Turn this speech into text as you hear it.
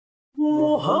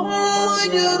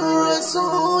محمد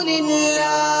رسول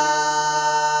الله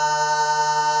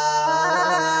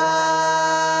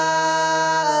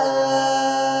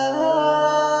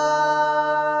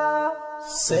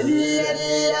صلى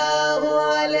الله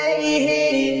عليه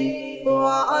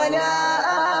وعلى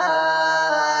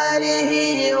آله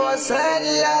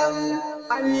وسلم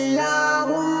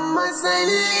اللهم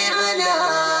صل على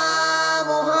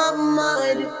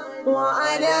محمد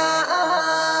وعلى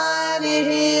آله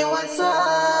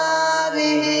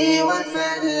وصحبه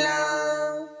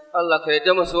وسلم. Allah ka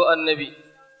yarda mu so annabi.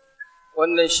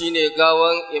 Wannan shine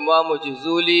gawan imamu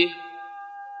jazuli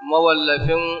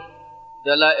mawallafin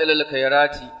dala'ilul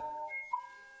khairati.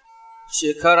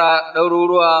 Shekara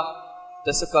ɗaruruwa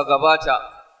da suka gabata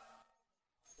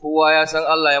kowa ya san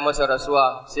Allah ya masa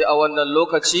rasuwa, sai a wannan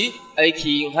lokaci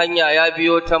aikin hanya ya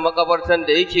biyo ta makabartan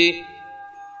da yake,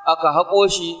 aka haƙo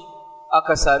shi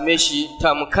aka same shi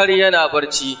tamkar yana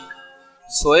barci.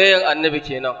 Soyayyen annabi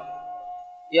kenan.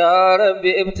 يا رب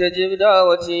ابتجب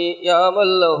دعوتي يا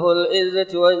من له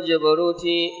العزة والجبروت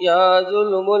يا ذو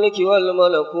الملك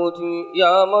والملكوت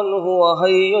يا من هو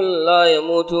حي لا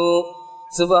يموت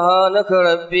سبحانك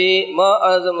ربي ما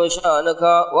أعظم شأنك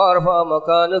وأرفع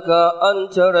مكانك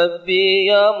أنت ربي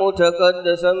يا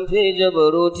متقدسا في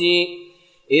جبروتي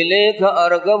إليك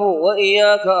أرغب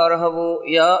وإياك أرهب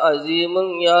يا عظيم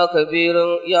يا كبير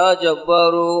يا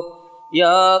جبار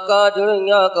يا قادر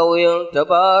يا قوي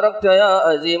تباركت يا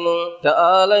عظيم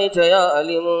تعاليت يا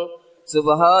عليم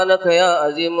سبحانك يا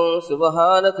عظيم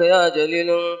سبحانك يا جليل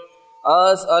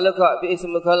أسألك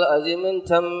باسمك العظيم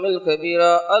تم الكبير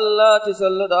ألا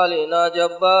تسلط علينا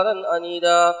جبارا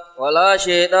عنيدا ولا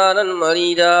شيطانا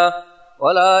مريدا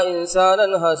ولا إنسانا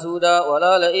حسودا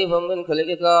ولا لئيفا من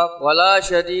خلقك ولا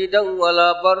شديدا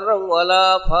ولا برا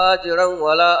ولا فاجرا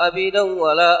ولا أبيدا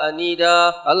ولا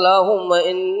أنيدا اللهم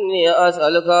إني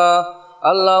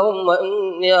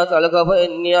أسألك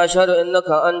فإني أشهد أنك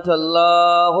أنت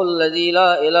الله الذي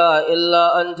لا إله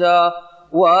إلا أنت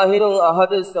واحد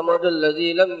أحد الصمد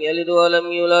الذي لم يلد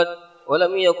ولم يولد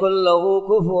ولم يكن له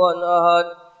كفوا أحد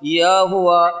يا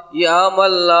هو يا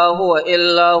من لا هو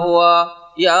إلا هو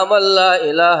يا من لا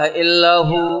إله إلا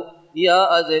هو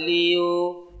يا أزلي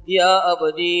يا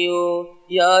أبدي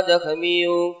يا دخمي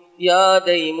يا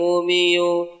ديمومي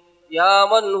يا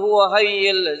من هو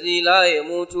حي الذي لا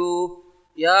يموت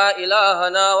يا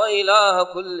إلهنا وإله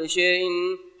كل شيء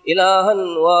إلها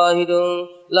واحد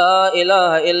لا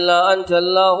إله إلا أنت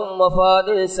اللهم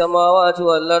فاطر السماوات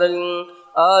والأرض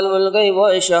عالم الغيب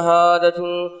والشهادة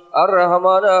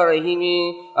الرحمن الرحيم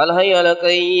الحي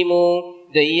القيوم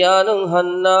ديان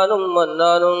هنان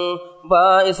منان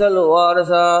بائس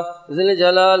الوارث ذي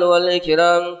الجلال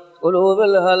والإكرام قلوب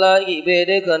الهلائق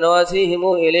بيدك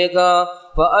نواسيهم إليك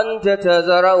فأنت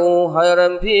تزرع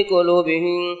خيرا في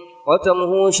قلوبهم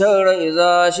وتمحو شر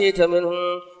إذا شئت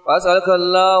منهم وأسألك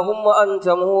اللهم أن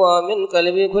تمحو من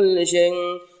قلبي كل شيء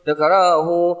تكراه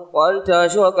وأن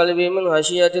تشوى قلبي من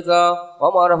خشيتك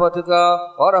ومعرفتك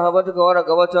ورهبتك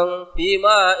ورغبة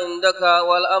فيما عندك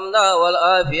والأمن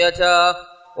والعافية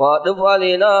وأطف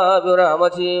علينا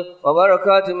برحمتك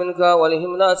وبركات منك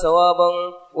والهمنا ثوابا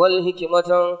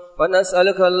والحكمة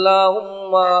فنسألك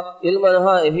اللهم علما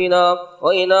هائفنا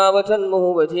وإنابة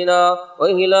مهوبتنا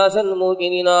وإخلاصا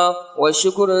موقننا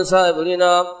والشكر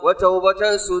سابرنا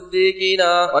وتوبة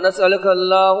صديقنا ونسألك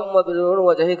اللهم بنور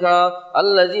وجهك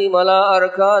الذي ملا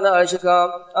أركان عرشك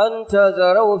أن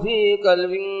تزرع في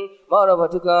قلب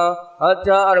معرفتك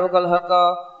حتى أعرفك الحق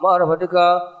معرفتك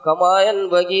كما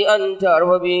ينبغي أن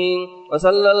تعرف به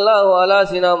وصلى الله على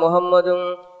سيدنا محمد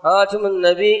خاتم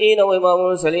النبيين وإمام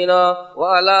المرسلين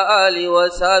وعلى آله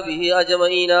وصحبه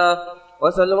أجمعين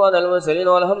وسلم على المرسلين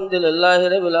والحمد لله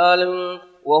رب العالمين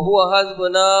وهو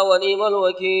حسبنا ونعم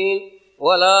الوكيل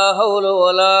ولا حول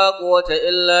ولا قوة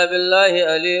إلا بالله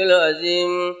العلي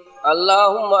العظيم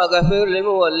اللهم اغفر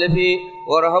للمؤلف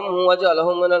وارحمه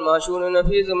واجعله من المعشورين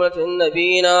في زمرة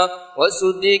النبيين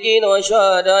والصديقين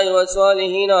والشهداء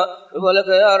والصالحين بفضلك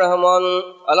يا رحمن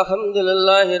الحمد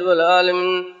لله رب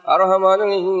العالمين الرحمن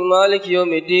الرحيم مالك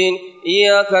يوم الدين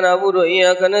إياك نعبد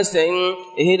وإياك نستعين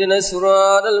اهدنا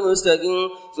الصراط المستقيم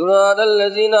صراط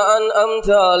الذين أنعمت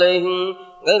عليهم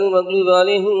غير المغضوب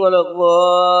عليهم ولا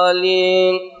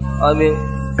الضالين آمين.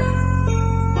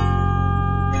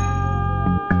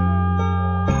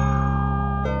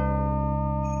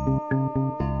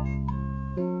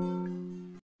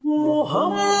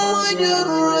 محمد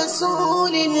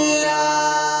رسول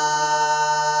الله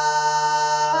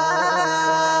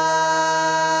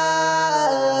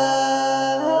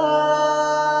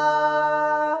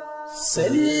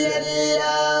صلى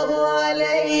الله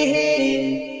عليه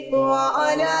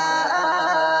وعلى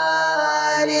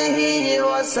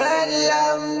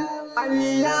وسلم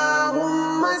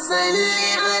اللهم صل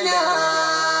على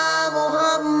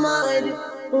محمد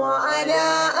وعلى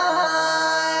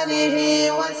آله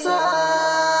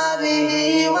وصحبه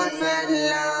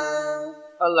وسلم.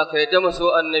 Allah ka yarda mu so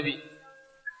annabi.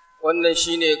 Wannan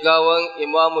shine gawan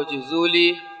imamu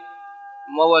jazuli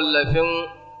mawallafin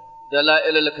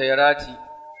dala'ilul khairati.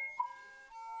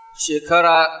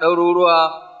 Shekara ɗaruruwa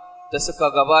da suka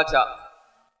gabata,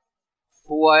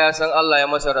 kowa ya san Allah ya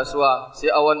masa rasuwa, sai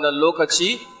a wannan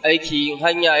lokaci aiki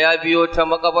hanya ya biyo ta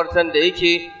makabartan da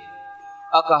yake,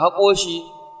 aka haƙo shi,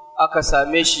 aka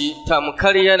same shi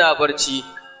tamkar yana barci,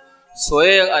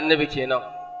 soyayyen annabi kenan.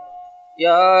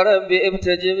 يا رب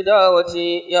ابتجب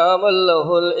دعوتي يا من له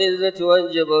العزة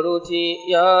والجبروت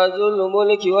يا ذو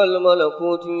الملك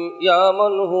والملكوت يا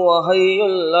من هو حي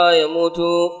لا يموت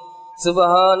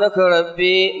سبحانك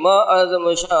ربي ما أعظم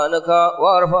شأنك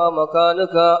وأرفع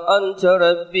مكانك أنت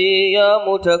ربي يا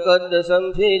متقدسا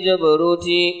في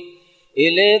جبروتي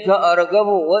إليك أرغب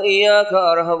وإياك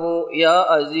أرهب يا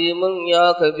عظيم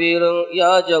يا كبير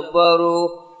يا جبار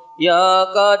يا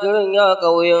قادر يا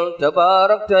قوي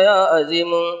تباركت يا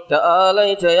عظيم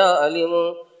تعاليت يا عليم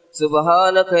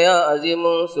سبحانك يا عظيم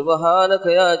سبحانك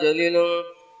يا جليل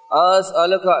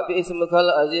أسألك باسمك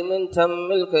العظيم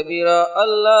تم الكبير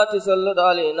ألا تسلط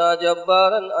علينا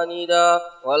جبارا عنيدا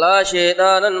ولا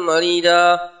شيطانا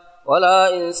مريدا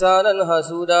ولا إنسانا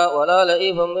حسودا ولا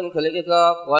لئيفا من خلقك